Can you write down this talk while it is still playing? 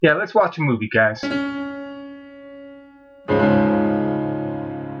Yeah, let's watch a movie, guys.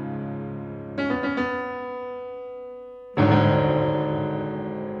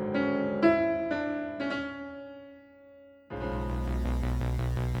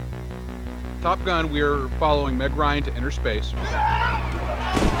 Top Gun, we're following Meg Ryan to inner space.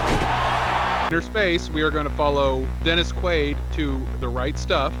 Inner space, we are going to follow Dennis Quaid to The Right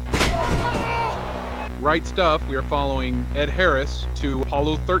Stuff. Right Stuff, we are following Ed Harris to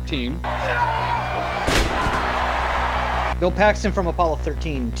Apollo 13. Bill Paxton from Apollo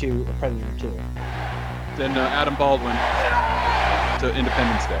 13 to Predator 2. Then Adam Baldwin to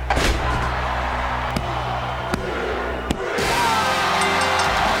Independence Day.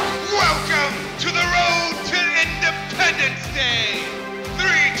 Welcome to the road to Independence Day.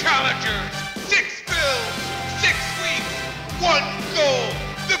 3 challengers, 6 films, 6 weeks, 1 goal.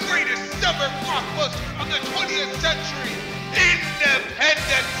 The greatest summer blockbuster of the 20th century,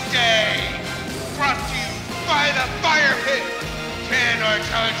 Independence Day. Brought to you by the Firepit. Can our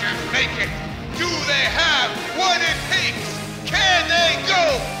challengers make it? Do they have what it takes? Can they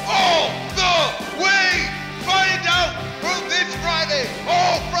go all the way? Find out from this Friday,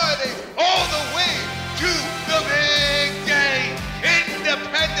 all Fridays, all the way to the big day,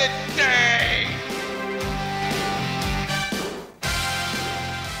 Independence Day.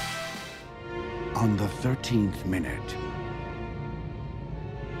 On the 13th minute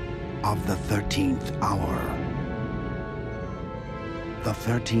of the 13th hour, the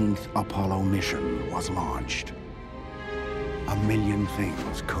 13th Apollo mission was launched. A million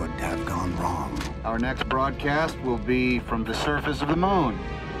things could have gone wrong. Our next broadcast will be from the surface of the moon.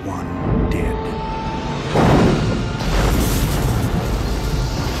 One did.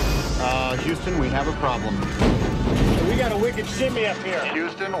 Houston, we have a problem. We got a wicked shimmy up here.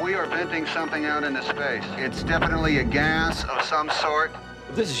 Houston, we are venting something out into space. It's definitely a gas of some sort.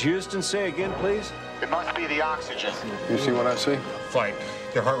 This is Houston. Say again, please. It must be the oxygen. You see what I see? Flight.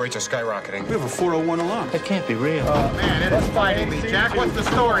 Their heart rates are skyrocketing. We have a 401 alarm. That can't be real. Man, it is fighting me. Jack, what's the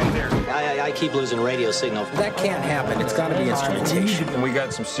story here? I keep losing radio signal. That can't happen. It's got to be instrumentation. And we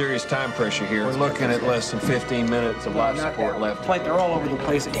got some serious time pressure here. We're looking at less than 15 minutes of life support left. It's like they're all over the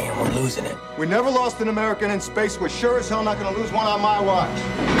place. Damn, we're losing it. We never lost an American in space. We're sure as hell not going to lose one on my watch.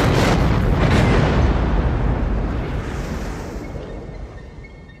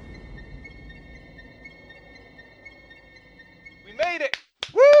 We made it.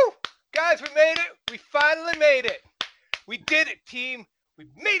 Woo! Guys, we made it. We finally made it. We did it, team. We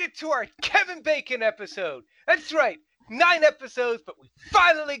made it to our Kevin Bacon episode. That's right. 9 episodes, but we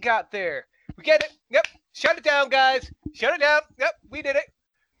finally got there. We get it. Yep. Shut it down, guys. Shut it down. Yep. We did it.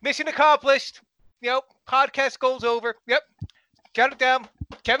 Mission accomplished. Yep. Podcast goals over. Yep. Shut it down.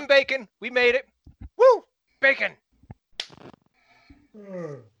 Kevin Bacon. We made it. Woo! Bacon.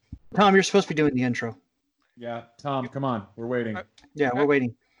 Tom, you're supposed to be doing the intro. Yeah, Tom, come on. We're waiting. Yeah, we're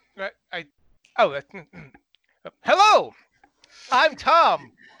waiting. Hello. I'm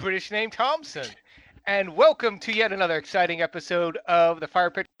Tom, British name Thompson, and welcome to yet another exciting episode of the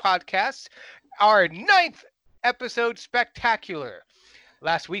Firepit podcast, our 9th episode spectacular.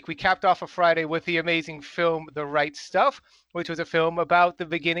 Last week, we capped off a Friday with the amazing film The Right Stuff, which was a film about the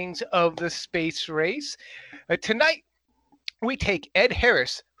beginnings of the space race. Tonight, we take Ed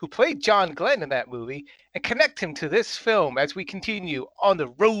Harris, who played John Glenn in that movie, and connect him to this film as we continue on the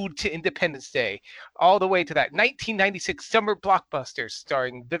road to Independence Day, all the way to that 1996 summer blockbuster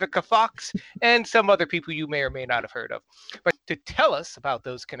starring Vivica Fox and some other people you may or may not have heard of. But to tell us about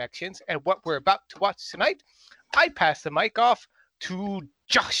those connections and what we're about to watch tonight, I pass the mic off to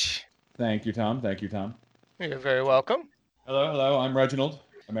Josh. Thank you, Tom. Thank you, Tom. You're very welcome. Hello. I'm Reginald,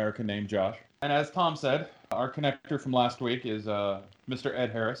 American name Josh. And as Tom said, our connector from last week is Mr. Ed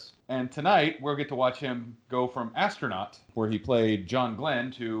Harris. And tonight, we'll get to watch him go from astronaut, where he played John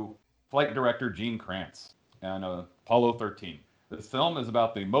Glenn, to flight director Gene Kranz on Apollo 13. This film is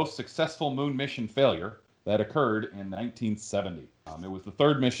about the most successful moon mission failure that occurred in 1970. It was the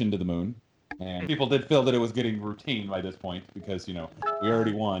 3rd mission to the moon. And people did feel that it was getting routine by this point because, we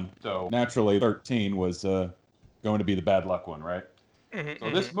already won. So naturally, 13 was going to be the bad luck one, right? So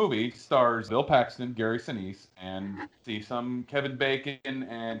this movie stars Bill Paxton, Gary Sinise, and see some Kevin Bacon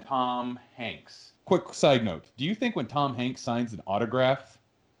and Tom Hanks. Quick side note. Do you think when Tom Hanks signs an autograph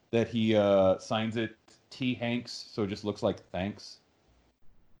that he signs it T. Hanks so it just looks like thanks?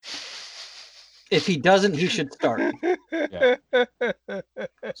 If he doesn't, he should start. Yeah.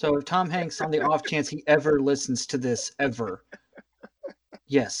 So Tom Hanks, on the off chance he ever listens to this, ever,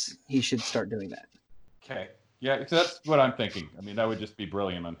 yes, he should start doing that. Okay. Yeah, so that's what I'm thinking. I mean, that would just be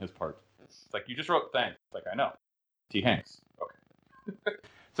brilliant on his part. It's like, you just wrote thanks. It's like, I know. T. Hanks. Okay.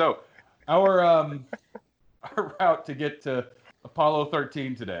 So, our route to get to Apollo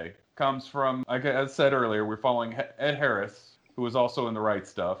 13 today comes from, as I said earlier, we're following Ed Harris, who was also in The Right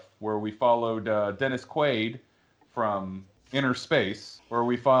Stuff, where we followed Dennis Quaid from Inner Space, where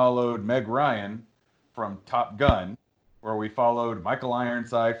we followed Meg Ryan from Top Gun, where we followed Michael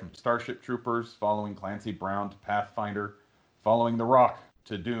Ironside from Starship Troopers, following Clancy Brown to Pathfinder, following The Rock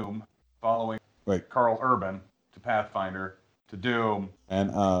to Doom, following Carl Urban to Pathfinder to Doom, and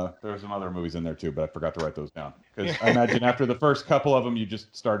there was some other movies in there too, but I forgot to write those down because I imagine after the first couple of them, you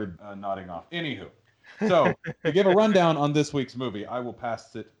just started nodding off. Anywho, so to give a rundown on this week's movie, I will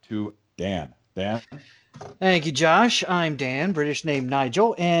pass it to Dan. Dan? Thank you, Josh. I'm Dan, British name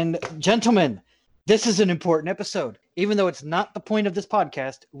Nigel, and gentlemen, this is an important episode. Even though it's not the point of this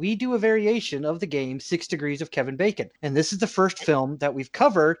podcast, we do a variation of the game 6 Degrees of Kevin Bacon. And this is the first film that we've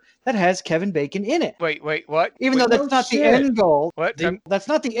covered that has Kevin Bacon in it. Wait, what? Even though that's not the end goal. What? That's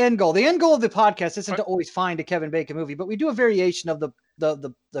not the end goal. The end goal of the podcast isn't to always find a Kevin Bacon movie, but we do a variation of the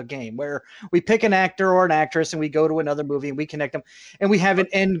game where we pick an actor or an actress and we go to another movie and we connect them and we have an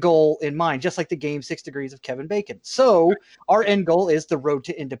end goal in mind, just like the game 6 Degrees of Kevin Bacon. So our end goal is the Road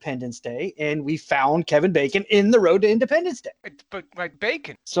to Independence Day, and we found Kevin Bacon in the Road to Independence Day. But like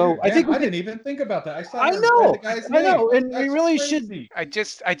Bacon. So I didn't even think about that. I know, and we really crazy. should. I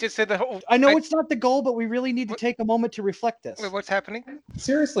just said the whole. I know it's not the goal, but we really need to take a moment to reflect this. Wait, what's happening?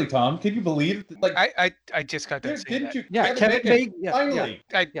 Seriously, Tom, can you believe? Like, I just got done saying that. You? Yeah, Kevin Bacon. Finally.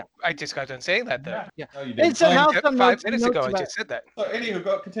 I just got done saying that though. Yeah. No, you didn't. And somehow some 5 minutes ago, I just said that. So,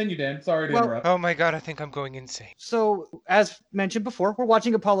 anywho, continue, Dan. Sorry to interrupt. Oh my God, I think I'm going insane. So, as mentioned before, we're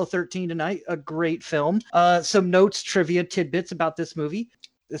watching Apollo 13 tonight. A great film. Some notes, trivia, tidbits about this movie.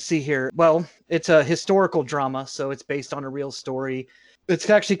 Let's see here. Well, it's a historical drama, so it's based on a real story. It's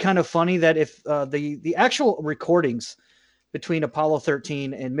actually kind of funny that if the actual recordings between Apollo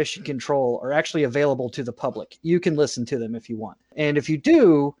 13 and Mission Control are actually available to the public. You can listen to them if you want. And if you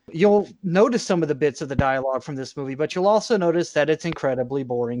do, you'll notice some of the bits of the dialogue from this movie, but you'll also notice that it's incredibly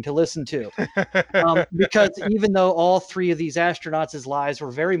boring to listen to. Because even though all 3 of these astronauts' lives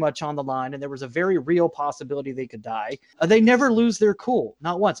were very much on the line and there was a very real possibility they could die, they never lose their cool.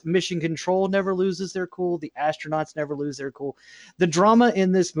 Not once. Mission Control never loses their cool. The astronauts never lose their cool. The drama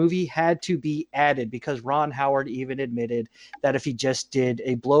in this movie had to be added because Ron Howard even admitted that if he just did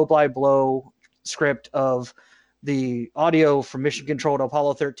a blow-by-blow script of the audio from Mission Control to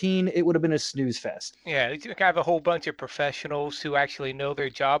Apollo 13, it would have been a snooze fest. Yeah, you have a whole bunch of professionals who actually know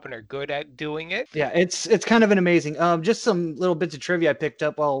their job and are good at doing it. Yeah, it's kind of an amazing. Just some little bits of trivia I picked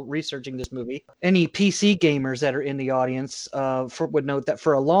up while researching this movie. Any PC gamers that are in the audience would note that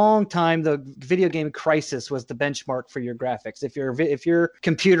for a long time, the video game Crysis was the benchmark for your graphics. If your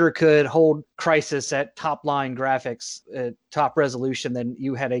computer could hold Crysis at top line graphics, top resolution, then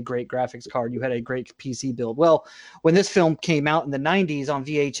you had a great graphics card. You had a great PC build. Well, when this film came out in the 90s on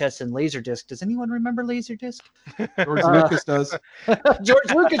VHS and Laserdisc, does anyone remember Laserdisc? George Lucas does.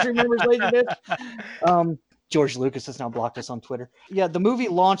 George Lucas remembers Laserdisc. George Lucas has now blocked us on Twitter. Yeah, the movie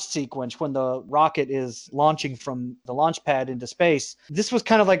launch sequence when the rocket is launching from the launch pad into space, this was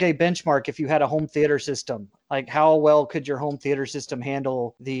kind of like a benchmark if you had a home theater system. Like, how well could your home theater system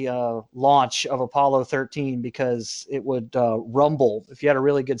handle the launch of Apollo 13? Because it would rumble. If you had a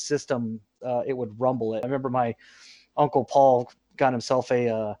really good system, it would rumble it. I remember my Uncle Paul got himself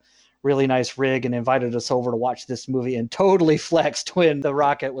a really nice rig and invited us over to watch this movie and totally flexed when the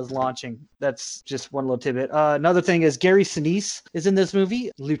rocket was launching. That's just one little tidbit. Another thing is Gary Sinise is in this movie,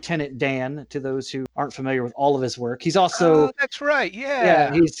 Lieutenant Dan, to those who aren't familiar with all of his work. He's also... Oh, that's right,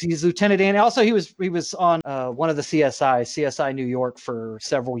 yeah. Yeah, he's Lieutenant Dan. Also, he was on one of the CSI New York for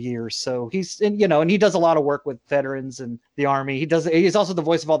several years. So he's, and he does a lot of work with veterans and the Army. He's also the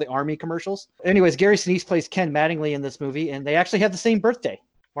voice of all the Army commercials. Anyways, Gary Sinise plays Ken Mattingly in this movie, and they actually have the same birthday.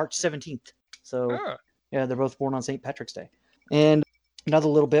 March 17th. So, yeah, they're both born on St. Patrick's Day. And another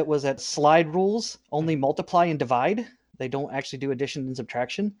little bit was that slide rules only multiply and divide. They don't actually do addition and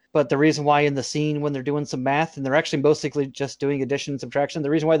subtraction. But the reason why in the scene when they're doing some math, and they're actually basically just doing addition and subtraction, the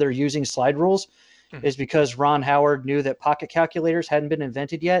reason why they're using slide rules is because Ron Howard knew that pocket calculators hadn't been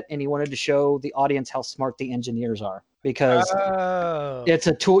invented yet, and he wanted to show the audience how smart the engineers are. Because it's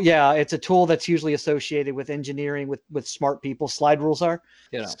a tool. Yeah, it's a tool that's usually associated with engineering, with smart people. Slide rules are.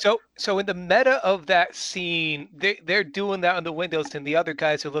 So in the meta of that scene, they're doing that on the windows, and the other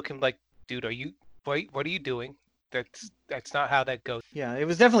guys are looking like, dude, what are you doing? That's not how that goes. Yeah, it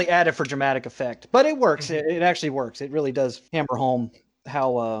was definitely added for dramatic effect, but it works. It actually works. It really does hammer home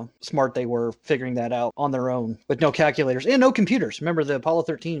how smart they were figuring that out on their own with no calculators and no computers. Remember, the Apollo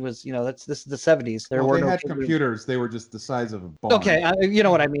 13 was, this is the 70s. They had computers. They were just the size of a barn. Okay, you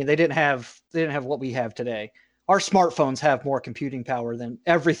know what I mean. They didn't have what we have today. Our smartphones have more computing power than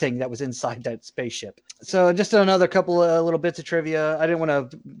everything that was inside that spaceship. So just another couple of little bits of trivia. I didn't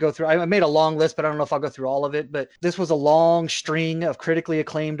want to go through. I made a long list, but I don't know if I'll go through all of it. But this was a long string of critically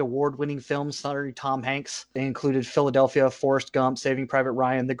acclaimed award-winning films starring Tom Hanks. They included Philadelphia, Forrest Gump, Saving Private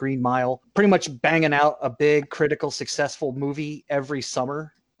Ryan, The Green Mile. Pretty much banging out a big, critical, successful movie every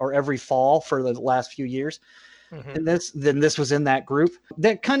summer or every fall for the last few years. Mm-hmm. And this was in that group.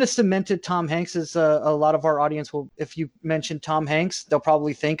 That kind of cemented Tom Hanks as a lot of our audience will, if you mention Tom Hanks, they'll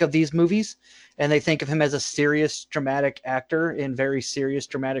probably think of these movies and they think of him as a serious dramatic actor in very serious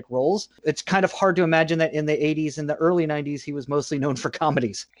dramatic roles. It's kind of hard to imagine that in the 80s and the early 90s, he was mostly known for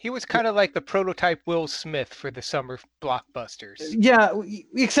comedies. He was kind of like the prototype Will Smith for the summer blockbusters. Yeah,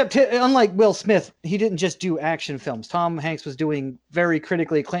 except unlike Will Smith, he didn't just do action films. Tom Hanks was doing very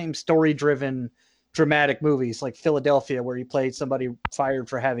critically acclaimed, story-driven dramatic movies like Philadelphia, where he played somebody fired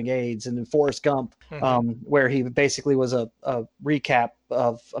for having AIDS, and then Forrest Gump, where he basically was a recap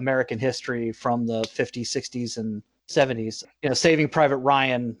of American history from the 50s, 60s, and 70s. Saving Private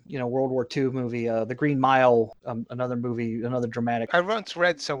Ryan, World War II movie, The Green Mile, another movie, another dramatic. I once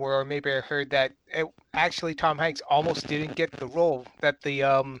read somewhere, or maybe I heard that actually Tom Hanks almost didn't get the role. That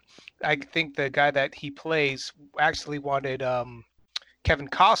I think the guy that he plays actually wanted Kevin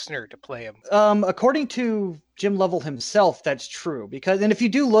Costner to play him. According to Jim Lovell himself, that's true. And if you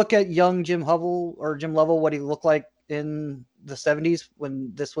do look at young Jim Lovell, what he looked like in the 70s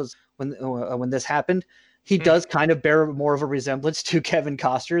when this happened, he does kind of bear more of a resemblance to Kevin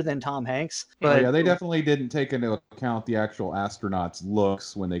Costner than Tom Hanks. But they definitely didn't take into account the actual astronauts'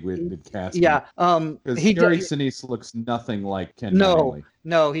 looks when they did casting. Yeah, because Gary Sinise looks nothing like Ken Mattingly.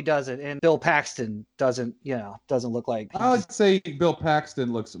 No, he doesn't. And Bill Paxton doesn't look like. I would say Bill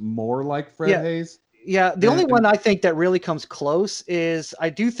Paxton looks more like Fred Hayes. Yeah, the only one I think that really comes close is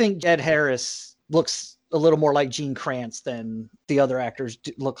I do think Ed Harris looks a little more like Gene Kranz than the other actors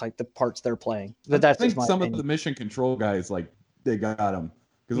look like the parts they're playing. But I think some of the Mission Control guys, they got him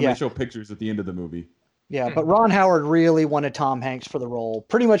because they show pictures at the end of the movie. Yeah, but Ron Howard really wanted Tom Hanks for the role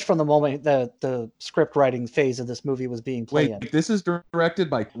pretty much from the moment the script writing phase of this movie was being planned. Wait, this is directed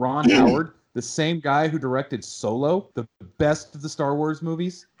by Ron Howard, the same guy who directed Solo, the best of the Star Wars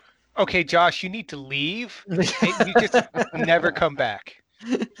movies? Okay, Josh, you need to leave. You just never come back.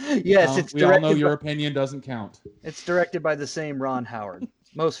 Yes, we all know your opinion doesn't count. It's directed by the same Ron Howard,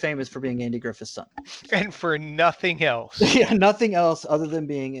 most famous for being Andy Griffith's son. And for nothing else. Yeah, nothing else other than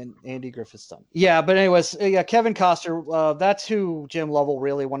being Andy Griffith's son. Yeah, but anyways, Kevin Costner, that's who Jim Lovell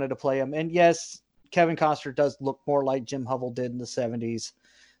really wanted to play him. And yes, Kevin Costner does look more like Jim Lovell did in the 70s.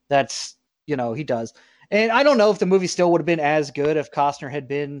 That's, he does. And I don't know if the movie still would have been as good if Costner had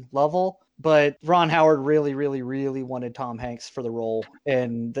been Lovell. But Ron Howard really, really, really wanted Tom Hanks for the role.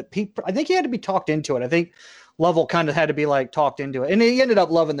 And I think he had to be talked into it. I think Lovell kind of had to be talked into it. And he ended up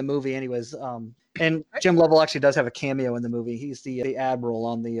loving the movie anyways. And Jim Lovell actually does have a cameo in the movie. He's the admiral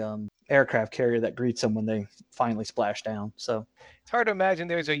on the aircraft carrier that greets him when they finally splash down. So it's hard to imagine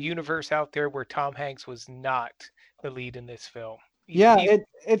there's a universe out there where Tom Hanks was not the lead in this film.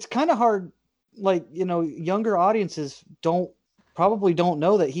 It's kind of hard. Younger audiences probably don't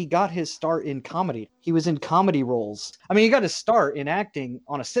know that he got his start in comedy. He was in comedy roles. I mean, he got his start in acting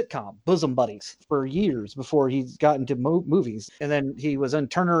on a sitcom, Bosom Buddies, for years before he got into movies. And then he was in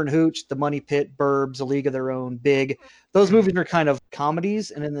Turner and Hooch, The Money Pit, Burbs, A League of Their Own, Big. Those movies are kind of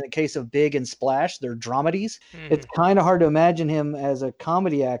comedies. And in the case of Big and Splash, they're dramedies. It's kind of hard to imagine him as a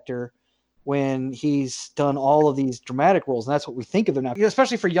comedy actor when he's done all of these dramatic roles. And that's what we think of him now,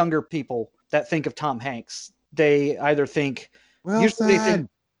 especially for younger people that think of Tom Hanks. They either think, they think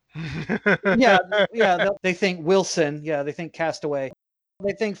Wilson. Yeah, they think Castaway.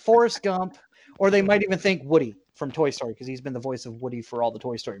 They think Forrest Gump, or they might even think Woody from Toy Story because he's been the voice of Woody for all the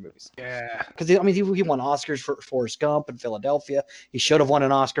Toy Story movies. Yeah, because he won Oscars for Forrest Gump and Philadelphia. He should have won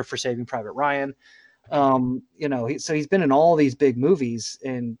an Oscar for Saving Private Ryan. So he's been in all these big movies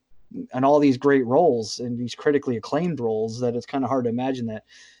and all these great roles and these critically acclaimed roles that it's kind of hard to imagine that.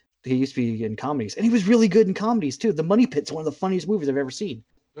 He used to be in comedies, and he was really good in comedies too. The Money Pit's one of the funniest movies I've ever seen.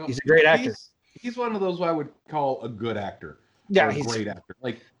 Well, he's a great actor. He's one of those I would call a good actor. Yeah, he's a great actor.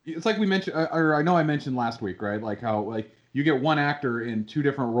 It's like we mentioned, or I know I mentioned last week, right? Like how you get one actor in two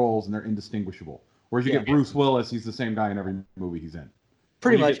different roles and they're indistinguishable. Whereas you get Bruce Willis, he's the same guy in every movie he's in.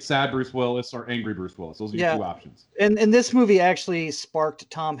 Pretty you much. get sad Bruce Willis or angry Bruce Willis. Those are your two options. And this movie actually sparked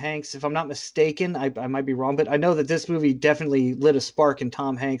Tom Hanks. If I'm not mistaken, I might be wrong, but I know that this movie definitely lit a spark in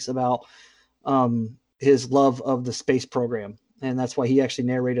Tom Hanks about his love of the space program. And that's why he actually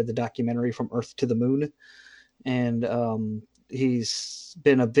narrated the documentary From Earth to the Moon. And he's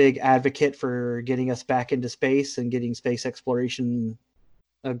been a big advocate for getting us back into space and getting space exploration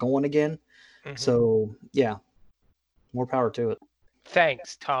going again. Mm-hmm. So, yeah, more power to it.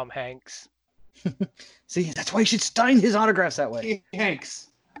 Thanks, Tom Hanks. See, that's why you should sign his autographs that way.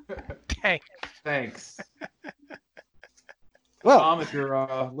 Hanks. Thanks. Well, Tom, if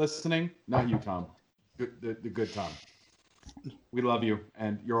you're listening, not you, Tom. The good Tom. We love you,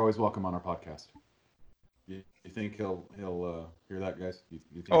 and you're always welcome on our podcast. You think he'll hear that, guys? You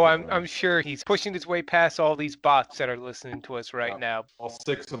think I'm sure he's pushing his way past all these bots that are listening to us right now. All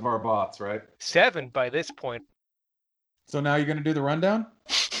 6 of our bots, right? 7 by this point. So now you're gonna do the rundown?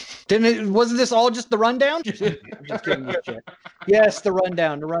 Wasn't this all just the rundown? I'm just kidding you, shit. Yes, the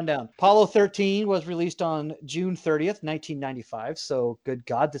rundown. Apollo 13 was released on June 30th, 1995. So, good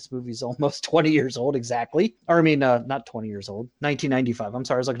God, this movie's almost 20 years old exactly. Or, I mean, not 20 years old. 1995. I'm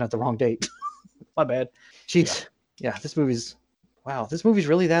sorry, I was looking at the wrong date. My bad. Jeez. Yeah, this movie's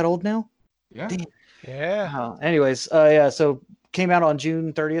really that old now? Yeah. Damn. Yeah. Anyways, so came out on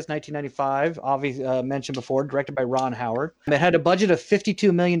June 30th, 1995. Obviously, mentioned before, directed by Ron Howard. It had a budget of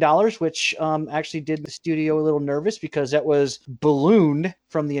 $52 million, which actually did the studio a little nervous because that was ballooned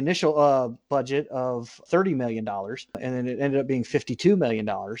from the initial budget of $30 million. And then it ended up being $52 million.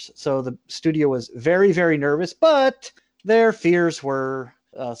 So the studio was very, very nervous, but their fears were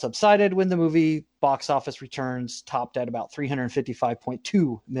subsided when the movie box office returns topped at about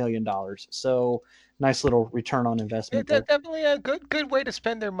 $355.2 million. So nice little return on investment. That's definitely a good way to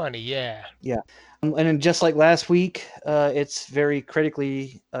spend their money. Yeah. Yeah. And then just like last week, it's very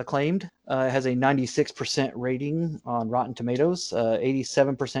critically acclaimed. It has a 96% rating on Rotten Tomatoes,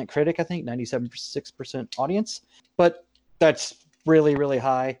 87% critic, I think, 97.6% audience. But that's really, really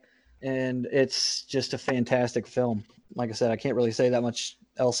high. And it's just a fantastic film. Like I said, I can't really say that much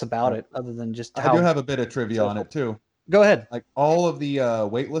else about it other than just I do have a bit of trivia on it too. Go ahead. Like all of the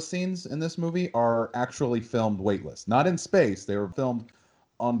weightless scenes in this movie are actually filmed weightless, not in space. They were filmed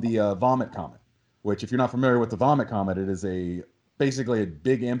on the Vomit Comet, which, if you're not familiar with the Vomit Comet, it is basically a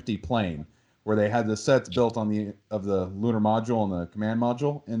big empty plane where they had the sets built on the lunar module and the command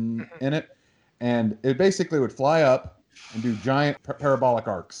module in it, and it basically would fly up and do giant parabolic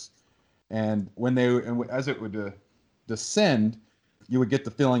arcs, and as it would descend, you would get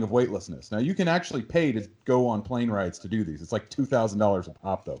the feeling of weightlessness. Now, you can actually pay to go on plane rides to do these. It's like $2,000 a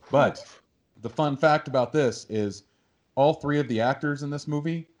pop, though. But the fun fact about this is all 3 of the actors in this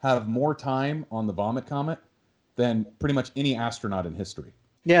movie have more time on the Vomit Comet than pretty much any astronaut in history.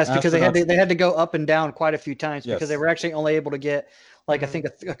 Yes, because they had to go up and down quite a few times because they were actually only able to get, like, I think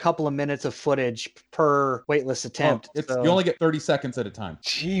a couple of minutes of footage per weightless attempt. You only get 30 seconds at a time.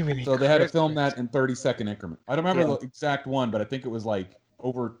 So they had to film that in 30-second increments. I don't remember the exact one, but I think it was like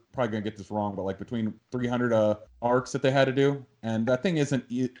probably going to get this wrong, but like between 300 arcs that they had to do. And that thing isn't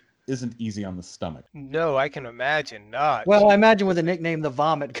easy on the stomach. No, I can imagine not. Well, I imagine with the nickname the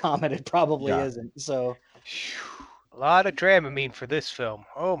Vomit Comet, it probably isn't. So a lot of Dramamine for this film.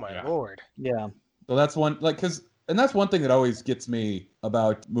 Oh my Lord. Yeah. So that's one, and that's one thing that always gets me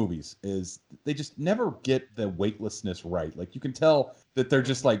about movies is they just never get the weightlessness right. Like, you can tell that they're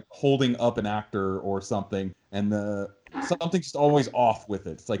just like holding up an actor or something, and something's just always off with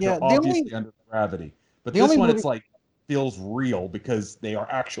it. It's like they're obviously under gravity. But this one, it's like feels real because they are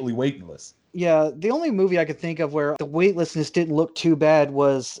actually weightless. Yeah, the only movie I could think of where the weightlessness didn't look too bad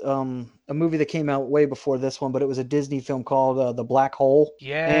was a movie that came out way before this one, but it was a Disney film called The Black Hole.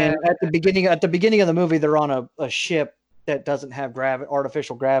 Yeah. And at the beginning of the movie, they're on a ship that doesn't have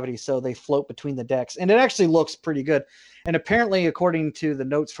artificial gravity, so they float between the decks, and it actually looks pretty good. And apparently, according to the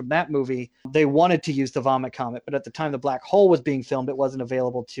notes from that movie, they wanted to use the Vomit Comet, but at the time the Black Hole was being filmed, it wasn't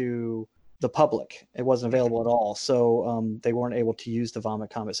available to the public. It wasn't available at all. So they weren't able to use the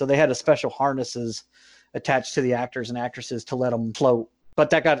Vomit Comet. So they had a special harnesses attached to the actors and actresses to let them float. But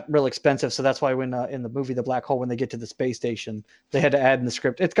that got real expensive. So that's why when in the movie The Black Hole, when they get to the space station, they had to add in the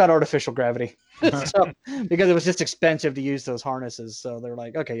script, it's got artificial gravity. So, because it was just expensive to use those harnesses. So they're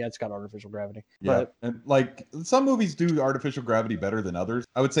like, okay, yeah, it's got artificial gravity. Yeah. But, and like some movies do artificial gravity better than others.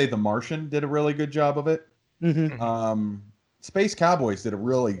 I would say The Martian did a really good job of it. Mm-hmm. Space Cowboys did a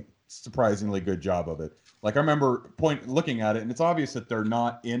really surprisingly good job of it. Like, I remember looking at it, and it's obvious that they're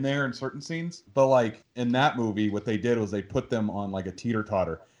not in there in certain scenes, but like in that movie, what they did was they put them on like a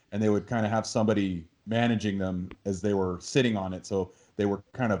teeter-totter, and they would kind of have somebody managing them as they were sitting on it, so they were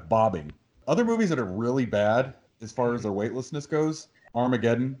kind of bobbing. Other movies that are really bad as far as their weightlessness goes,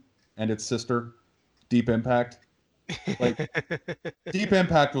 Armageddon and its sister, Deep Impact. Like Deep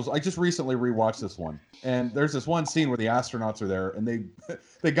Impact was, I just recently rewatched this one, and there's this one scene where the astronauts are there, and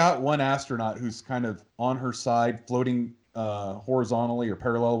they got one astronaut who's kind of on her side, floating horizontally or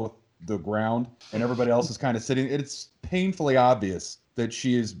parallel with the ground, and everybody else is kind of sitting. It's painfully obvious that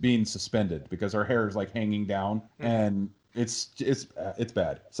she is being suspended because her hair is like hanging down, and it's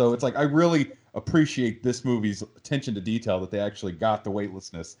bad. So it's like, I really appreciate this movie's attention to detail that they actually got the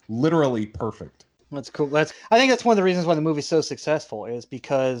weightlessness literally perfect. That's cool. I think that's one of the reasons why the movie's so successful, is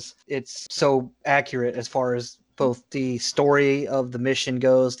because it's so accurate as far as both the story of the mission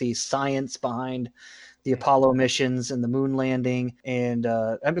goes, the science behind the Apollo missions and the moon landing, and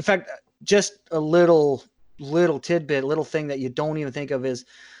in fact, just a little tidbit, little thing that you don't even think of is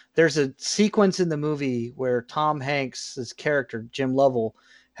there's a sequence in the movie where Tom Hanks' character Jim Lovell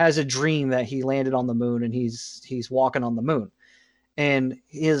has a dream that he landed on the moon and he's walking on the moon. And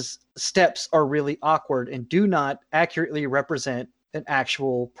his steps are really awkward and do not accurately represent an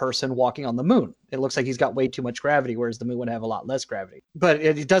actual person walking on the moon. It looks like he's got way too much gravity, whereas the moon would have a lot less gravity. But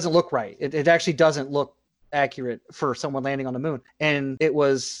it doesn't look right. It actually doesn't look accurate for someone landing on the moon. And it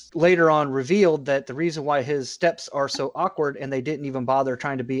was later on revealed that the reason why his steps are so awkward and they didn't even bother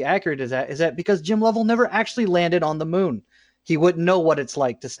trying to be accurate is that because Jim Lovell never actually landed on the moon. He wouldn't know what it's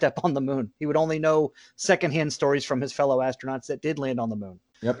like to step on the moon. He would only know secondhand stories from his fellow astronauts that did land on the moon.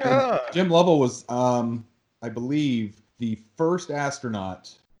 Yep. Jim Lovell was, I believe, the first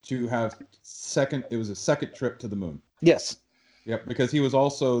astronaut to have it was a second trip to the moon. Yes. Yep, because he was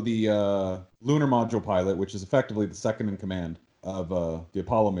also the lunar module pilot, which is effectively the second in command of the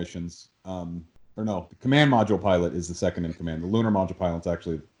Apollo missions. The command module pilot is the second in command. The lunar module pilot's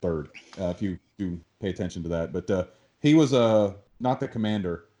actually the third, if you do pay attention to that. But he was not the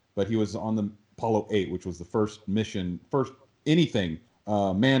commander, but he was on the Apollo 8, which was the first manned mission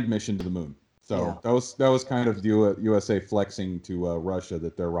to the moon. So yeah. that was kind of the USA flexing to Russia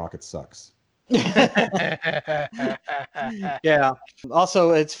that their rocket sucks. Yeah.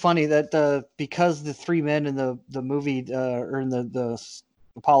 Also, it's funny that because the three men in the movie or in the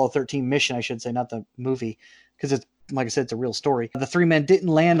Apollo 13 mission, I should say, not the movie, because it's, like I said, it's a real story. The three men didn't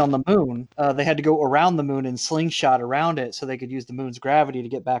land on the moon. They had to go around the moon and slingshot around it so they could use the moon's gravity to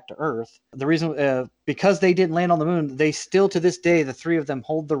get back to Earth. The reason, because they didn't land on the moon, they still to this day, the three of them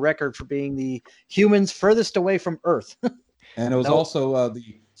hold the record for being the humans furthest away from Earth. And it was also the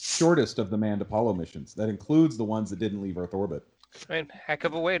shortest of the manned Apollo missions. That includes the ones that didn't leave Earth orbit. I mean, heck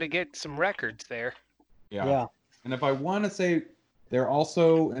of a way to get some records there. Yeah. And if I want to say, they're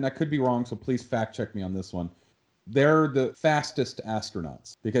also, and I could be wrong, so please fact check me on this one, they're the fastest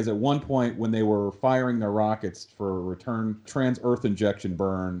astronauts, because at one point when they were firing their rockets for a return trans-Earth injection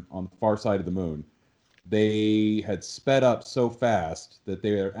burn on the far side of the moon, they had sped up so fast that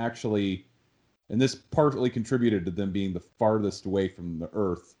they are actually, and this partly contributed to them being the farthest away from the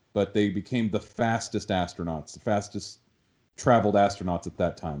Earth, but they became the fastest astronauts, the fastest traveled astronauts at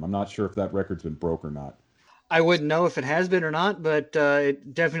that time. I'm not sure if that record's been broke or not. I wouldn't know if it has been or not, but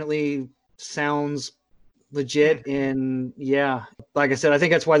it definitely sounds legit. And yeah, like I said, I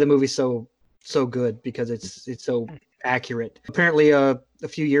think that's why the movie's so good, because it's so accurate. Apparently, a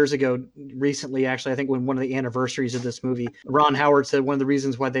few years ago, recently, actually, I think when one of the anniversaries of this movie, Ron Howard said one of the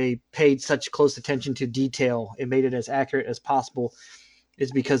reasons why they paid such close attention to detail and made it as accurate as possible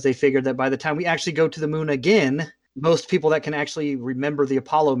is because they figured that by the time we actually go to the moon again, most people that can actually remember the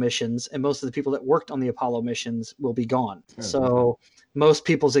Apollo missions and most of the people that worked on the Apollo missions will be gone. Mm-hmm. So most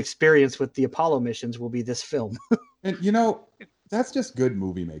people's experience with the Apollo missions will be this film. And that's just good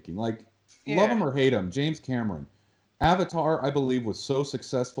movie making. Like, love him or hate him, James Cameron. Avatar, I believe, was so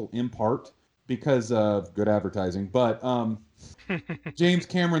successful in part because of good advertising, but James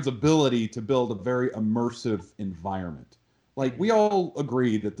Cameron's ability to build a very immersive environment. Like, we all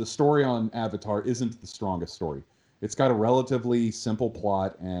agree that the story on Avatar isn't the strongest story. It's got a relatively simple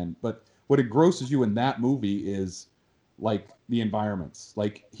plot, but what engrosses you in that movie is, like, the environments.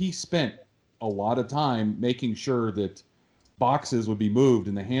 Like, he spent a lot of time making sure that boxes would be moved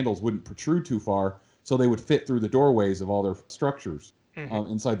and the handles wouldn't protrude too far, so they would fit through the doorways of all their structures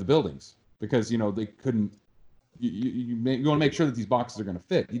inside the buildings, because they couldn't. You want to make sure that these boxes are going to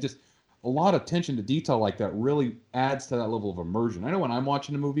fit. A lot of attention to detail like that really adds to that level of immersion. I know when I'm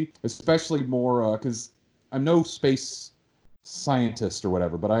watching a movie, especially more because I'm no space scientist or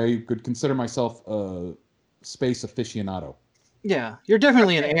whatever, but I could consider myself a space aficionado. Yeah, you're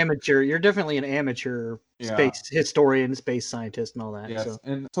definitely an amateur. You're definitely an amateur Yeah. space historian, space scientist, and all that. Yes, So.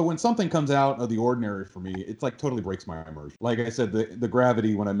 and so when something comes out of the ordinary for me, it's like totally breaks my immersion. Like I said, the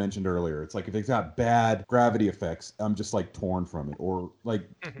gravity when I mentioned earlier, it's like if it's got bad gravity effects, I'm just like torn from it. Or like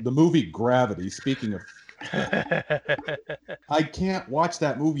the movie Gravity. Speaking of, I can't watch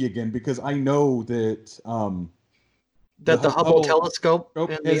that movie again because I know that that the Hubble telescope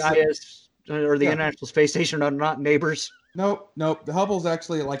and the IS or the International Space Station are not neighbors. Nope. The Hubble's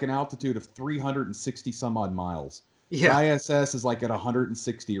actually at like an altitude of 360 some odd miles. Yeah. The ISS is like at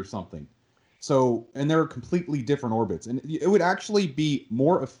 160 or something. So, and they're completely different orbits. And it would actually be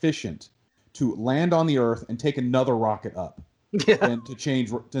more efficient to land on the Earth and take another rocket up than to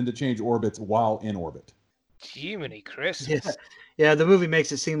change orbits while in orbit. Jiminy Christmas. Yeah, the movie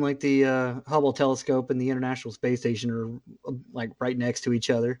makes it seem like the Hubble telescope and the International Space Station are like right next to each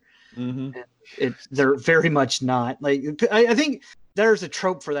other. Mm-hmm. They're very much not. Like I think there's a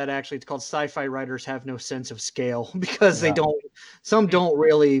trope for that actually. It's called sci-fi writers have no sense of scale because some don't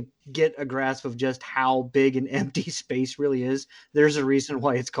really get a grasp of just how big and empty space really is. There's a reason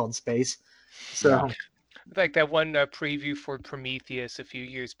why it's called space. So like that one preview for Prometheus a few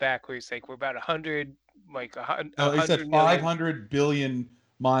years back where it's like we're about 100 he said 500 billion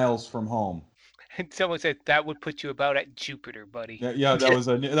miles from home. And someone said that would put you about at Jupiter, buddy. Yeah, that was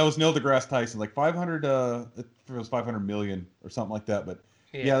Neil deGrasse Tyson, like 500. It was 500 million or something like that. But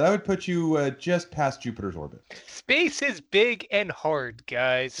yeah that would put you just past Jupiter's orbit. Space is big and hard,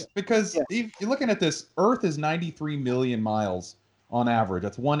 guys. Because you're looking at this, Earth is 93 million miles on average.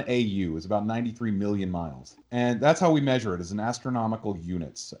 That's 1 AU is about 93 million miles, and that's how we measure it as in astronomical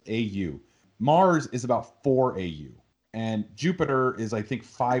units. AU. Mars is about 4 AU, and Jupiter is I think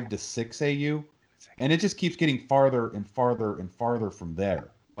 5 to 6 AU. And it just keeps getting farther and farther and farther from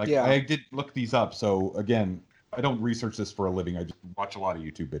there. I did look these up. So again, I don't research this for a living. I just watch a lot of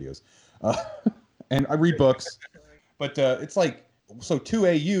YouTube videos, and I read books. But it's like 2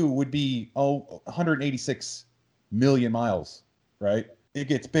 AU would be 186 million miles, right? It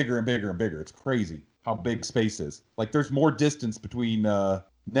gets bigger and bigger and bigger. It's crazy how big space is. Like there's more distance between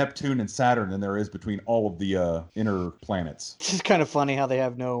Neptune and Saturn than there is between all of the inner planets. It's just kind of funny how they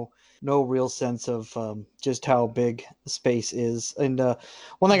have no real sense of just how big space is. And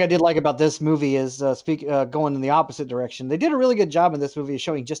one thing I did like about this movie is going in the opposite direction. They did a really good job in this movie of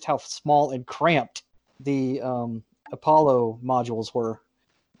showing just how small and cramped the Apollo modules were.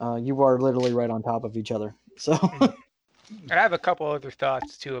 You are literally right on top of each other. So I have a couple other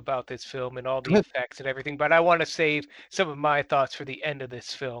thoughts too about this film and all the effects and everything, but I want to save some of my thoughts for the end of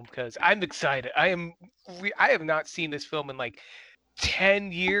this film because I'm excited. I have not seen this film in like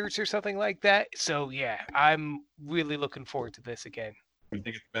 10 years or something like that. So yeah, I'm really looking forward to this again. I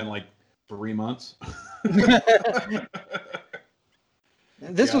think it's been like 3 months.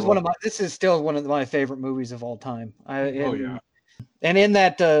 This is still one of my favorite movies of all time. And in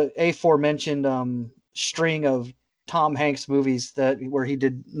that aforementioned string of Tom Hanks movies where he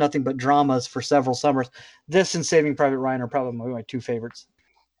did nothing but dramas for several summers, this and Saving Private Ryan are probably my two favorites.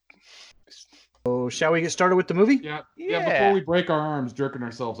 So shall we get started with the movie? Yeah. Before we break our arms jerking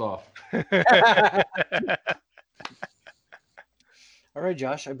ourselves off. All right,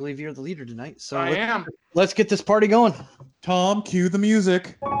 Josh, I believe you're the leader tonight. So I am. Let's get this party going. Tom, cue the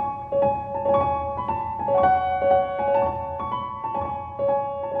music.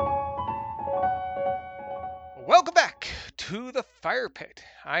 Welcome back to the Fire Pit.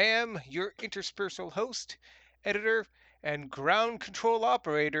 I am your interspersal host, editor, and ground control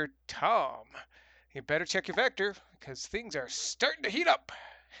operator, Tom. You better check your vector, because things are starting to heat up.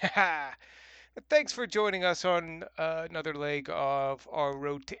 Thanks for joining us on another leg of our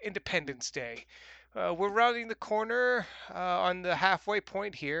road to Independence Day. We're rounding the corner on the halfway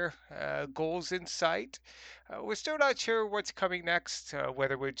point here. Goals in sight. We're still not sure what's coming next,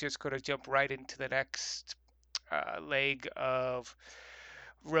 whether we're just going to jump right into the next leg of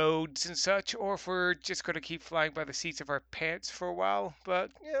roads and such, or if we're just going to keep flying by the seats of our pants for a while. But,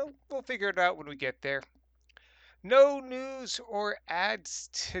 we'll figure it out when we get there. No news or ads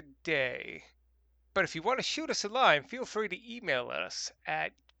today. But if you want to shoot us a line, feel free to email us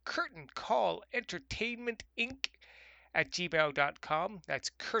at curtaincallentertainmentinc@gmail.com.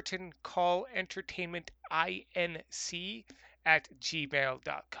 That's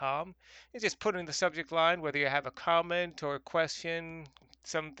curtaincallentertainmentinc@gmail.com. And just put in the subject line whether you have a comment or a question,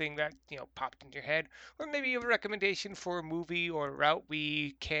 something that popped into your head, or maybe you have a recommendation for a movie or a route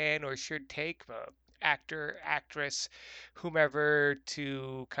we can or should take, actor, actress, whomever,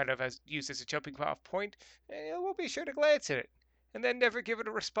 to kind of use as a jumping off point. And we'll be sure to glance at it and then never give it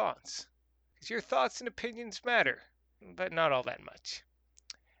a response, because your thoughts and opinions matter, but not all that much.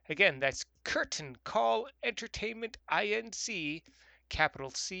 Again, that's Curtain Call Entertainment Inc.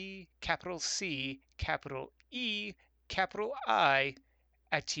 Capital C, capital C, capital E, capital I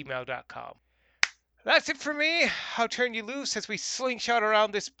at gmail.com. That's it for me. I'll turn you loose as we slingshot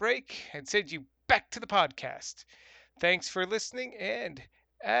around this break and send you back to the podcast. Thanks for listening, and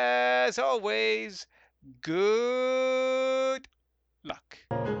as always, good luck.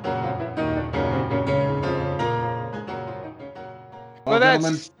 Well,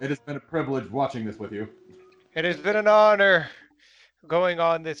 gentlemen, it has been a privilege watching this with you. It has been an honor going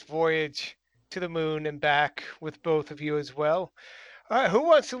on this voyage to the moon and back with both of you as well. All right, who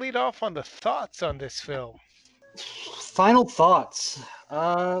wants to lead off on the thoughts on this film? Final thoughts.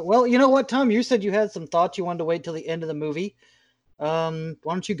 Well, you know what, Tom? You said you had some thoughts. You wanted to wait till the end of the movie. Why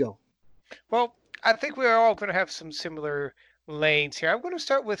don't you go? Well, I think we're all going to have some similar lanes here. I'm going to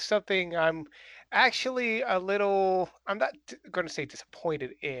start with something I'm actually I'm not going to say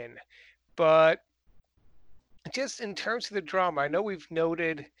disappointed in, but just in terms of the drama, I know we've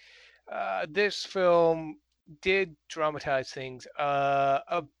noted this film did dramatize things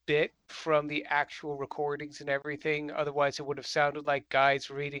a bit from the actual recordings and everything. Otherwise, it would have sounded like guys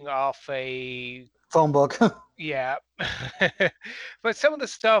reading off a phone book. Yeah. But some of the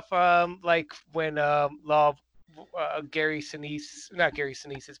stuff, like when Gary Sinise, not Gary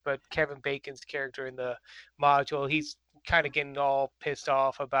Sinise's, but Kevin Bacon's character in the module, he's kind of getting all pissed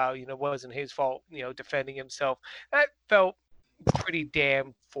off about, it wasn't his fault, defending himself. That felt pretty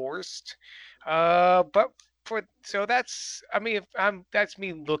damn forced. So that's, that's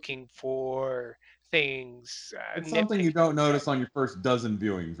me looking for things. It's something you don't notice on your first dozen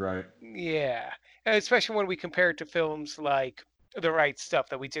viewings, right? Yeah, and especially when we compare it to films like The Right Stuff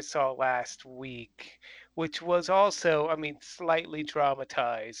that we just saw last week, which was also, slightly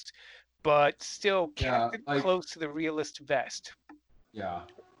dramatized, but still kept it close to the realist best. Yeah.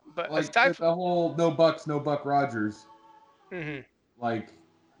 But like aside from the whole no Buck Rogers, mm-hmm. like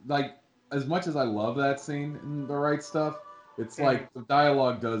as much as I love that scene in The Right Stuff, it's like the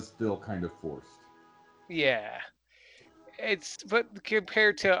dialogue does feel kind of forced. Yeah. But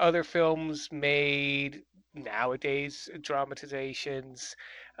compared to other films made nowadays, dramatizations,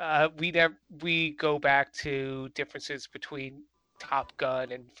 we go back to differences between Top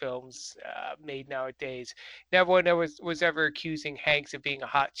Gun and films made nowadays. No one was ever accusing Hanks of being a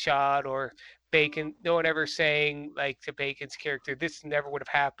hot shot, or Bacon. No one ever saying, like, to Bacon's character, this never would have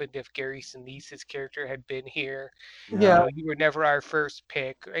happened if Gary Sinise's character had been here. Yeah. You were never our first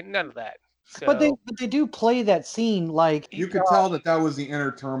pick, and none of that. So, but they do play that scene like you could tell that was the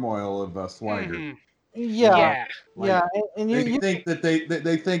inner turmoil of Swigert. Mm-hmm. Yeah. And they think that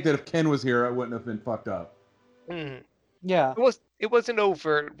they think that if Ken was here, it wouldn't have been fucked up. Mm-hmm. Yeah. It wasn't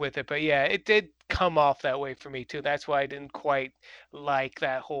overt with it, but yeah, it did come off that way for me too. That's why I didn't quite like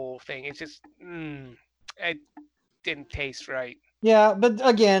that whole thing. It just it didn't taste right. Yeah, but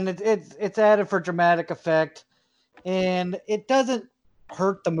again, it's added for dramatic effect, and it doesn't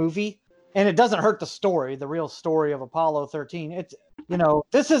hurt the movie, and it doesn't hurt the story, the real story of Apollo 13. It's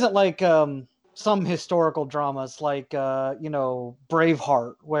this isn't like some historical dramas like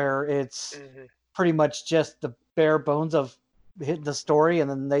Braveheart, where it's pretty much just the bare bones of the story, and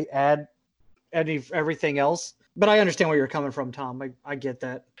then they add everything else. But I understand where you're coming from, Tom. I get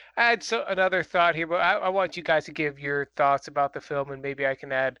that. I had another thought here, but I want you guys to give your thoughts about the film, and maybe I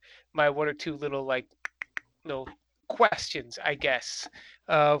can add my one or two little questions, I guess,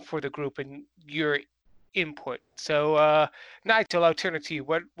 for the group and your input. So, Nigel, I'll turn it to you.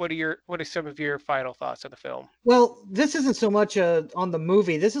 What are some of your final thoughts on the film? Well, this isn't so much on the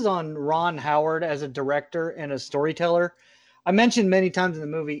movie. This is on Ron Howard as a director and a storyteller. I mentioned many times in the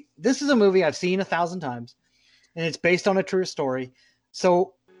movie, this is a movie I've seen 1,000 times, and it's based on a true story.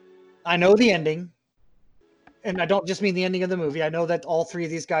 So I know the ending, and I don't just mean the ending of the movie. I know that all three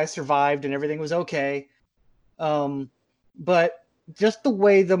of these guys survived and everything was okay. But just the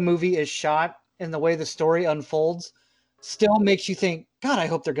way the movie is shot and the way the story unfolds still makes you think, God, I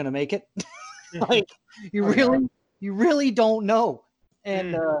hope they're going to make it. Like you really don't know.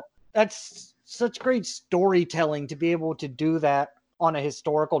 And that's such great storytelling to be able to do that on a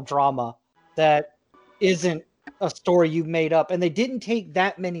historical drama that isn't a story you've made up. And they didn't take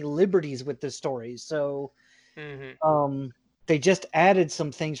that many liberties with the story. So they just added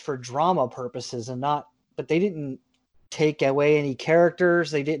some things for drama purposes but they didn't take away any characters.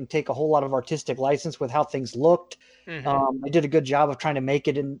 They didn't take a whole lot of artistic license with how things looked. They did a good job of trying to make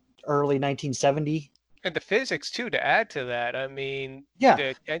it in early 1970. And the physics too, to add to that.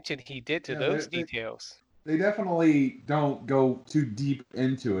 The attention he did to those details. They definitely don't go too deep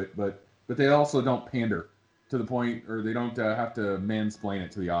into it, but they also don't pander to the point, or they don't have to mansplain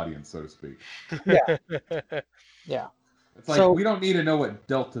it to the audience, so to speak. Yeah. Yeah. It's like, we don't need to know what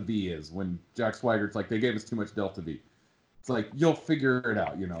Delta V is when Jack Swiggert's like, they gave us too much Delta V. It's like, you'll figure it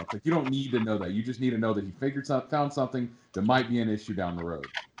out, you know. It's like, you don't need to know that. You just need to know that he found something that might be an issue down the road.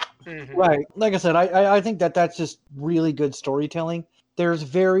 Mm-hmm. Right. Like I said, I think that's just really good storytelling. There's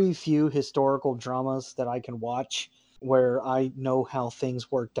very few historical dramas that I can watch where I know how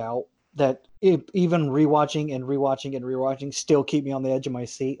things worked out, that even rewatching and rewatching and rewatching still keep me on the edge of my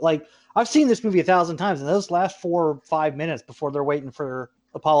seat. Like, I've seen this movie 1,000 times, and those last 4 or 5 minutes before they're waiting for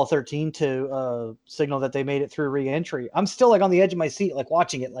Apollo 13 to signal that they made it through re-entry, I'm still like on the edge of my seat, like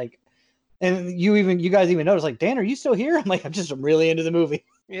watching it. Like, and you guys even notice, like, Dan, are you still here? I'm like, I'm really into the movie.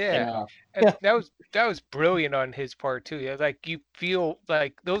 Yeah. That was brilliant on his part too. Yeah, like, you feel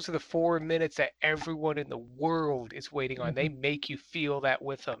like those are the 4 minutes that everyone in the world is waiting on. They make you feel that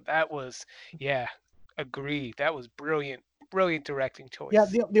with them. That was, agree. That was brilliant directing choice. Yeah,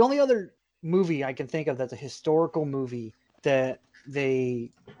 the only other movie I can think of that's a historical movie that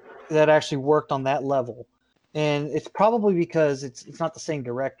actually worked on that level, and it's probably because it's not the same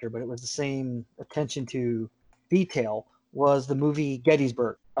director, but it was the same attention to detail, was the movie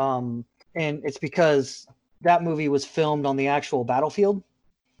Gettysburg. And it's because that movie was filmed on the actual battlefield,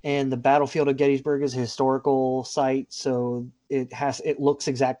 and the battlefield of Gettysburg is a historical site, so it looks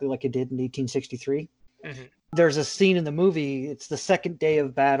exactly like it did in 1863. Mm-hmm. There's a scene in the movie. It's the second day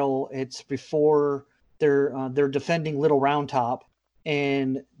of battle. It's before they're defending Little Round Top,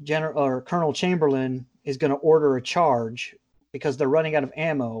 and Colonel Chamberlain is going to order a charge because they're running out of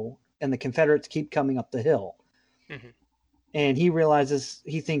ammo, and the Confederates keep coming up the hill. Mm-hmm. And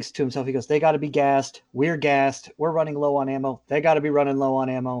he thinks to himself, he goes, they got to be gassed. We're gassed. We're running low on ammo. They got to be running low on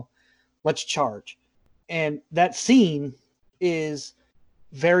ammo. Let's charge. And that scene is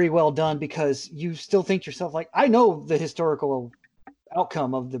very well done, because you still think to yourself, like, I know the historical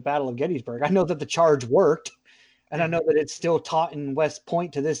outcome of the Battle of Gettysburg. I know that the charge worked, and I know that it's still taught in West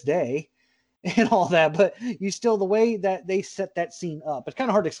Point to this day and all that, but the way that they set that scene up, it's kind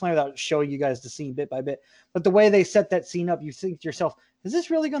of hard to explain without showing you guys the scene bit by bit, but the way they set that scene up, you think to yourself, is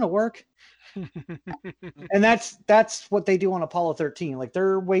this really going to work? And that's what they do on Apollo 13. Like,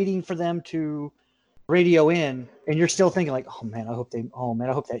 they're waiting for them to radio in, and you're still thinking, like, oh man, I hope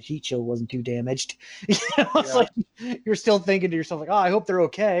that heat shield wasn't too damaged. It's like, you're still thinking to yourself, like, oh, I hope they're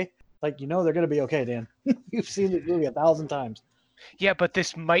okay. Like, they're going to be okay, Dan. You've seen the movie 1,000 times. Yeah, but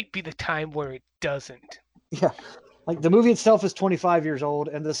this might be the time where it doesn't. Yeah. Like, the movie itself is 25 years old,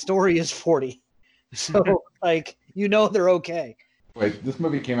 and the story is 40. So, like, they're okay. Wait, this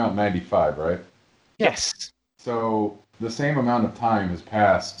movie came out in 95, right? Yes. So, the same amount of time has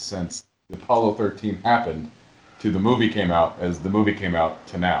passed since Apollo 13 happened to the movie came out as the movie came out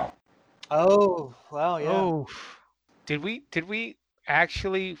to now. Oh, wow, yeah. Oh, did we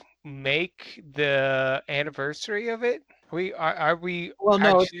actually make the anniversary of it? Are we? Well,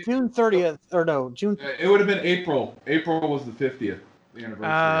 no, it's June 30th, or no, June. It would have been April. April was the 50th anniversary.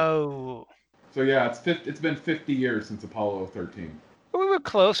 Oh. So yeah, it's been 50 years since Apollo 13. We were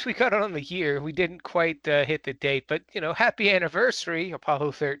close. We got it on the year. We didn't quite hit the date, but happy anniversary,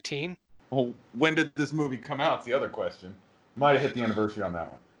 Apollo 13. Well, when did this movie come out? It's the other question. Might have hit the anniversary on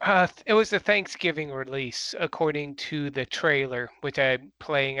that one. It was the Thanksgiving release, according to the trailer, which I'm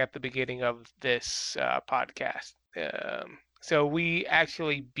playing at the beginning of this podcast. So we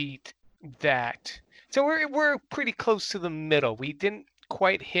actually beat that. So we're pretty close to the middle. We didn't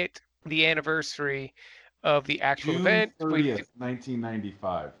quite hit the anniversary of the actual event. June 30th,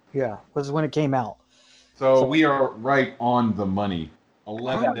 1995. Yeah, was when it came out. So we are right on the money.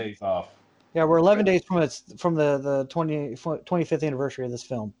 11 days off. Yeah, we're 11 days from the 25th anniversary of this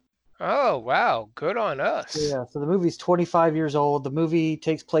film. Oh, wow. Good on us. Yeah, so the movie's 25 years old. The movie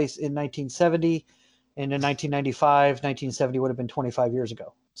takes place in 1970, and in 1995, 1970 would have been 25 years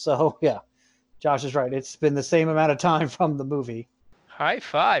ago. So, yeah, Josh is right. It's been the same amount of time from the movie. High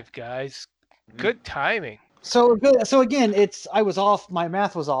five, guys. Good timing. So again, I was off. My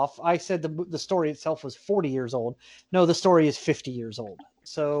math was off. I said the story itself was 40 years old. No, the story is 50 years old.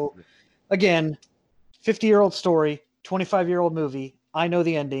 So, again, 50-year-old story, 25-year-old movie. I know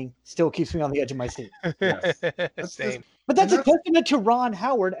the ending. Still keeps me on the edge of my seat. Yes. Same. But that's a testament to Ron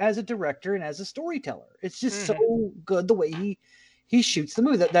Howard as a director and as a storyteller. It's just so good the way he shoots the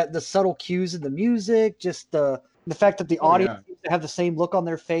movie. That the subtle cues in the music, just the fact that the audience seems to have the same look on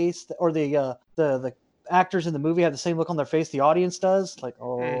their face, or the actors in the movie have the same look on their face the audience does. Like,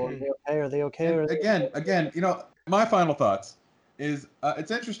 are they okay? Are they okay? Again, my final thoughts is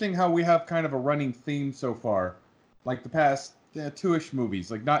it's interesting how we have kind of a running theme so far, like the past two-ish movies,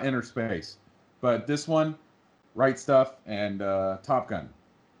 like not Inner Space, but this one, Right Stuff and Top Gun.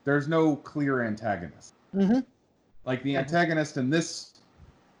 There's no clear antagonist. Mm-hmm. Like the antagonist in this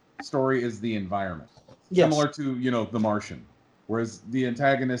story is the environment, Yes. similar to The Martian. Whereas the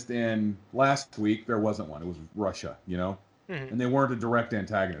antagonist in last week, there wasn't one. It was Russia, and they weren't a direct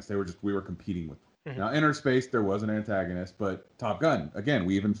antagonist. We were competing with. Now, Inner Space, there was an antagonist, but Top Gun, again,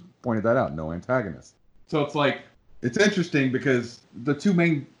 we even pointed that out, no antagonist. So it's interesting because the two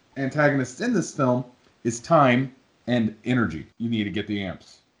main antagonists in this film is time and energy. You need to get the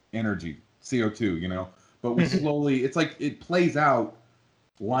amps, energy, CO2, But we slowly, it's like it plays out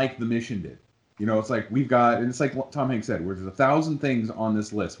like the mission did. It's like we've got, and it's like what Tom Hanks said, there's 1,000 things on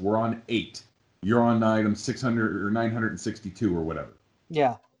this list. We're on 8. You're on item 600 or 962 or whatever.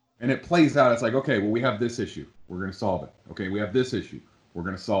 Yeah. And it plays out. It's like, okay, well, we have this issue. We're going to solve it. Okay, we have this issue. We're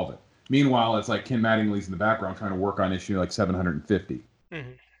going to solve it. Meanwhile, it's like Ken Mattingly's in the background trying to work on issue like 750.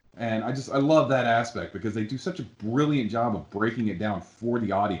 And I love that aspect because they do such a brilliant job of breaking it down for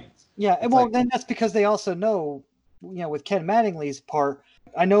the audience. Yeah, then that's because they also know, with Ken Mattingly's part,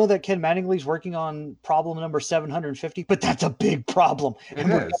 I know that Ken Mattingly's working on problem number 750, but that's a big problem. It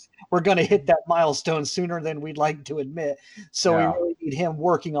is. We're going to hit that milestone sooner than we'd like to admit. So we really need him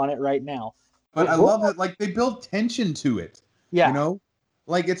working on it right now. But I love that, like, they build tension to it. Yeah.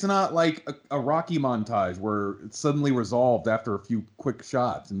 Like, it's not like a Rocky montage where it's suddenly resolved after a few quick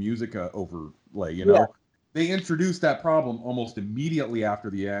shots and music overlay, Yeah. They introduce that problem almost immediately after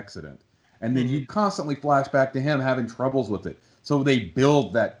the accident. And then you constantly flash back to him having troubles with it. So they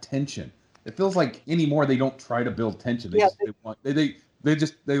build that tension. It feels like anymore they don't try to build tension. They'll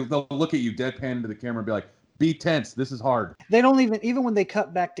look at you deadpan into the camera and be like, be tense. This is hard. They don't even when they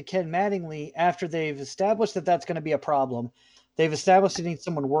cut back to Ken Mattingly after they've established that that's going to be a problem, they've established they need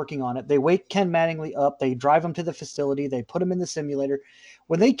someone working on it. They wake Ken Mattingly up. They drive him to the facility. They put him in the simulator.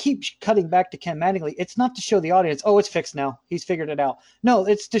 When they keep cutting back to Ken Mattingly, it's not to show the audience, oh, it's fixed now. He's figured it out. No,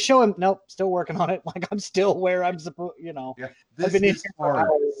 it's to show him, nope, still working on it. Like, I'm still where I'm supposed, Yeah, this is hard.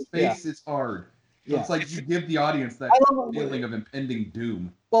 Space is hard. So it's like you give the audience that feeling of impending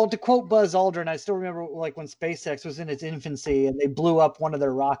doom. Well, to quote Buzz Aldrin, I still remember like when SpaceX was in its infancy and they blew up one of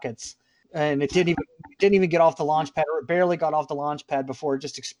their rockets and it didn't even get off the launch pad, or it barely got off the launch pad before it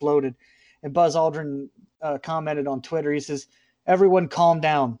just exploded. And Buzz Aldrin commented on Twitter, he says, "Everyone calm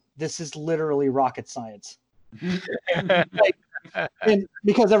down. This is literally rocket science." And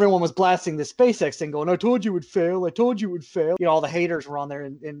because everyone was blasting the SpaceX thing going, I told you it would fail. I told you it would fail. All the haters were on there.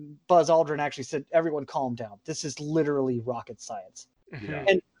 And Buzz Aldrin actually said, everyone calm down. This is literally rocket science. Yeah.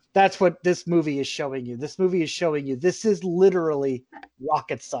 And that's what this movie is showing you. This movie is showing you this is literally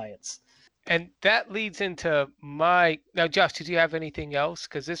rocket science. And that leads into now, Josh, did you have anything else?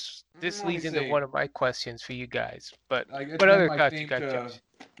 Because this leads into one of my questions for you guys. But what other thoughts you got, Josh?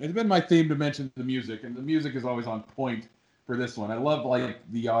 It's been my theme to mention the music, and the music is always on point for this one. I love like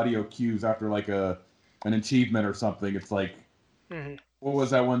the audio cues after like an achievement or something. It's like, what was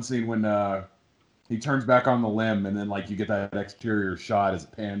that one scene when he turns back on the limb, and then like you get that exterior shot as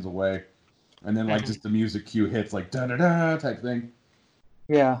it pans away, and then like just the music cue hits like da da da type thing.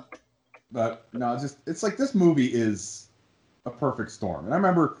 Yeah. But no, it's like this movie is a perfect storm. And I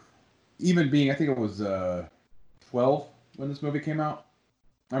remember even being, I think it was 12 when this movie came out.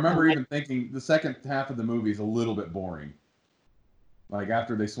 I remember even thinking the second half of the movie is a little bit boring. Like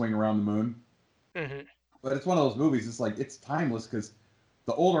after they swing around the moon. But it's one of those movies, it's like, it's timeless because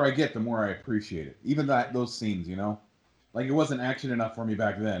the older I get, the more I appreciate it. Even those scenes, Like it wasn't action enough for me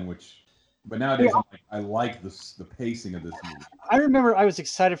back then, but nowadays I like the pacing of this movie. I remember I was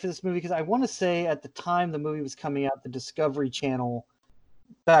excited for this movie because I want to say at the time the movie was coming out, the Discovery Channel,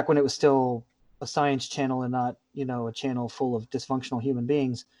 back when it was still a science channel and not, a channel full of dysfunctional human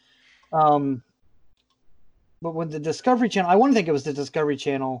beings. But when the Discovery Channel, I want to think it was the Discovery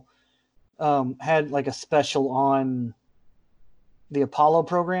Channel, had like a special on the Apollo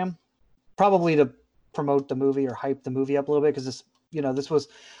program, probably to promote the movie or hype the movie up a little bit because this was,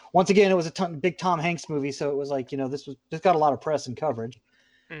 once again, it was a big Tom Hanks movie, so it was like, this got a lot of press and coverage.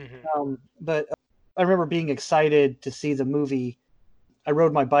 But I remember being excited to see the movie. I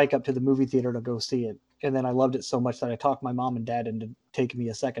rode my bike up to the movie theater to go see it, and then I loved it so much that I talked my mom and dad into taking me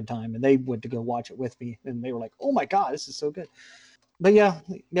a second time, and they went to go watch it with me, and they were like, "Oh my God, this is so good!" But yeah,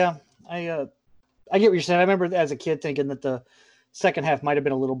 I get what you're saying. I remember as a kid thinking that the second half might have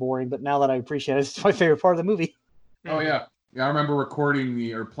been a little boring, but now that I appreciate it, it's my favorite part of the movie. Oh yeah. Yeah, I remember recording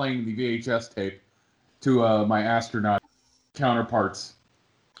playing the VHS tape to my astronaut counterparts.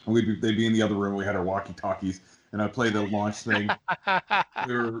 They'd be in the other room. We had our walkie-talkies, and I'd play the launch thing.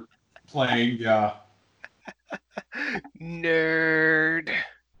 We were playing, yeah. Nerd.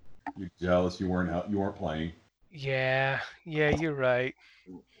 You're jealous you weren't playing. Yeah, you're right.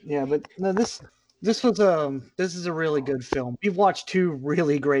 Yeah, but no, this was this is a really good film. We've watched two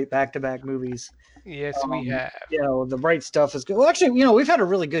really great back-to-back movies. Yes, we have. The Right Stuff is good. Well, actually, we've had a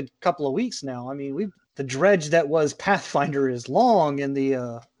really good couple of weeks now. I mean, the dredge that was Pathfinder is long in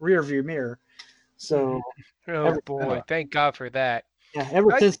the rear view mirror. So, oh boy, thank God for that. Yeah, ever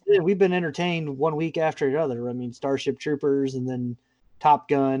since then, we've been entertained one week after another. I mean, Starship Troopers, and then Top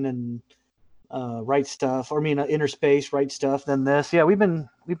Gun, and Right Stuff. Or Inner Space, Right Stuff. Then this. Yeah, we've been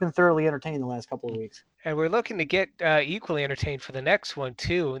thoroughly entertained the last couple of weeks. And we're looking to get equally entertained for the next one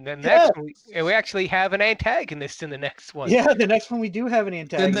too. And then next one, we actually have an antagonist in the next one. Yeah, the next one we do have an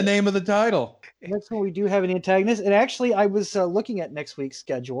antagonist. In the name of the title. The next one we do have an antagonist. And actually, I was looking at next week's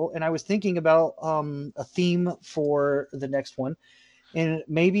schedule, and I was thinking about a theme for the next one. And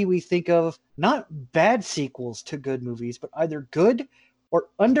maybe we think of not bad sequels to good movies, but either good or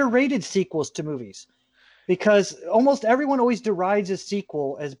underrated sequels to movies. Because almost everyone always derides a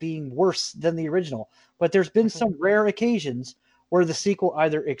sequel as being worse than the original. But there's been some rare occasions where the sequel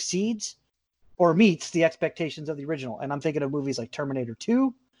either exceeds or meets the expectations of the original. And I'm thinking of movies like Terminator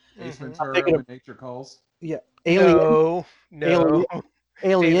 2. Ace Ventura, When Nature Calls. Yeah. No.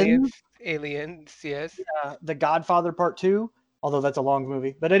 Aliens, yes. The Godfather Part 2, although that's a long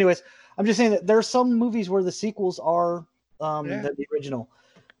movie. But anyways, I'm just saying that there are some movies where the sequels are than the original.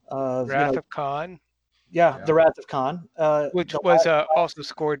 Wrath of Khan. Yeah, The Wrath of Khan. Which was also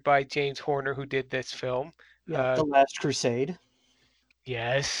scored by James Horner, who did this film. The Last Crusade.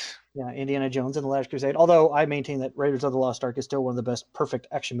 Yes. Yeah, Indiana Jones and The Last Crusade. Although I maintain that Raiders of the Lost Ark is still one of the best perfect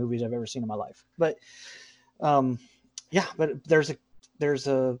action movies I've ever seen in my life. But but there's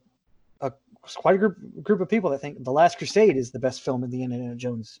quite a group of people that think The Last Crusade is the best film in the Indiana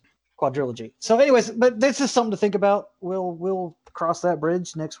Jones quadrilogy. So anyways, but this is something to think about. We'll cross that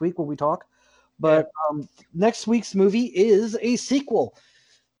bridge next week when we talk. But next week's movie is a sequel.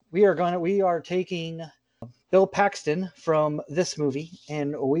 We are taking Bill Paxton from this movie,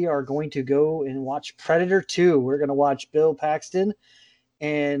 and we are going to go and watch Predator 2. We're going to watch Bill Paxton,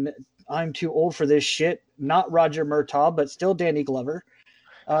 and I'm too old for this shit. Not Roger Murtaugh, but still Danny Glover.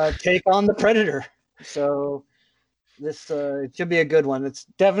 Take on the Predator. So this should be a good one. It's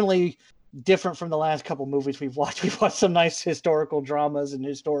definitely different from the last couple movies we've watched. We've watched some nice historical dramas and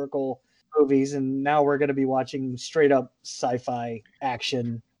historical movies, and now we're going to be watching straight up sci-fi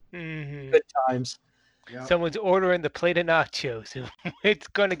action. Good times. Yep. Someone's ordering the plate of nachos. It's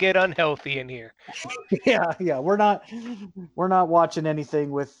going to get unhealthy in here. Yeah. We're not watching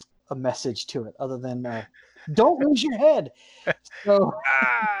anything with a message to it other than don't lose your head. So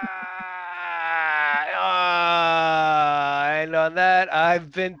and on that,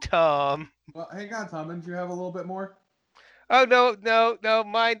 I've been Tom. Well, hang on, Tom. Didn't you have a little bit more? Oh, no.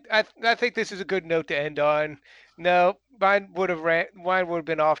 Mine. I think this is a good note to end on. No, mine would have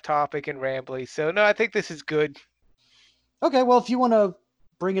been off topic and rambly. So no, I think this is good. Okay, well, if you want to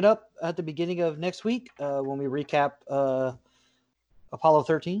bring it up at the beginning of next week when we recap Apollo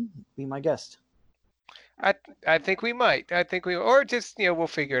 13, be my guest. I think we might. Or just we'll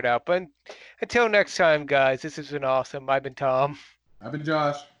figure it out. But until next time, guys, this has been awesome. I've been Tom. I've been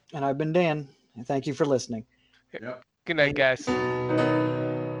Josh. And I've been Dan. And thank you for listening. Yep. Good night, guys.